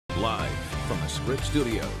Live from the Script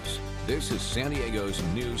Studios, this is San Diego's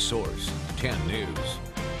news source, 10 News.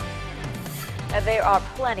 There are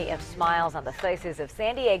plenty of smiles on the faces of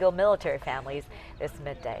San Diego military families this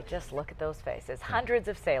midday. Just look at those faces. Hundreds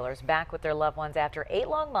of sailors back with their loved ones after 8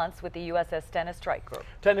 long months with the USS Stennis Strike Group.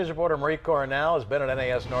 10 News reporter Marie Coronel has been at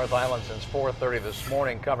NAS North Island since 4:30 this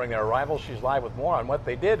morning covering their arrival. She's live with more on what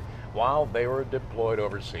they did while they were deployed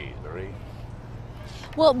overseas. Marie?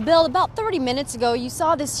 Well, Bill, about 30 minutes ago, you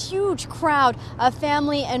saw this huge crowd of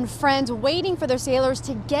family and friends waiting for their sailors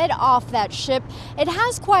to get off that ship. It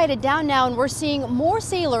has quieted down now, and we're seeing more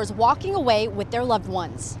sailors walking away with their loved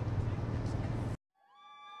ones.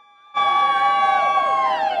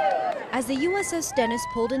 As the USS Stennis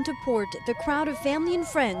pulled into port, the crowd of family and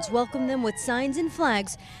friends welcomed them with signs and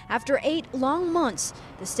flags. After 8 long months,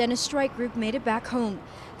 the Stennis Strike Group made it back home.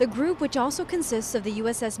 The group, which also consists of the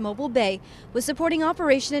USS Mobile Bay, was supporting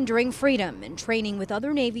Operation Enduring Freedom and training with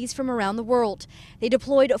other navies from around the world. They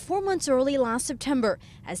deployed 4 months early last September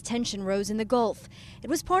as tension rose in the Gulf. It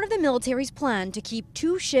was part of the military's plan to keep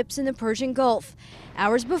 2 ships in the Persian Gulf.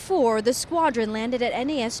 Hours before, the squadron landed at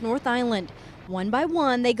NAS North Island. One by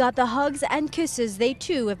one, they got the hugs and kisses they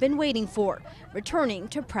too have been waiting for, returning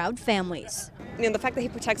to proud families. You know, the fact that he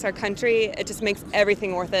protects our country, it just makes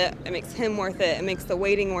everything worth it. It makes him worth it. It makes the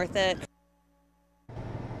waiting worth it.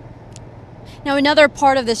 Now, another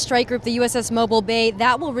part of the strike group, the USS Mobile Bay,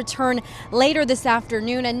 that will return later this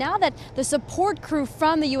afternoon. And now that the support crew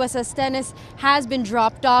from the USS Stennis has been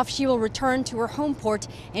dropped off, she will return to her home port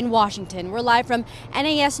in Washington. We're live from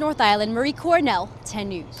NAS North Island. Marie Coronel, 10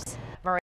 News.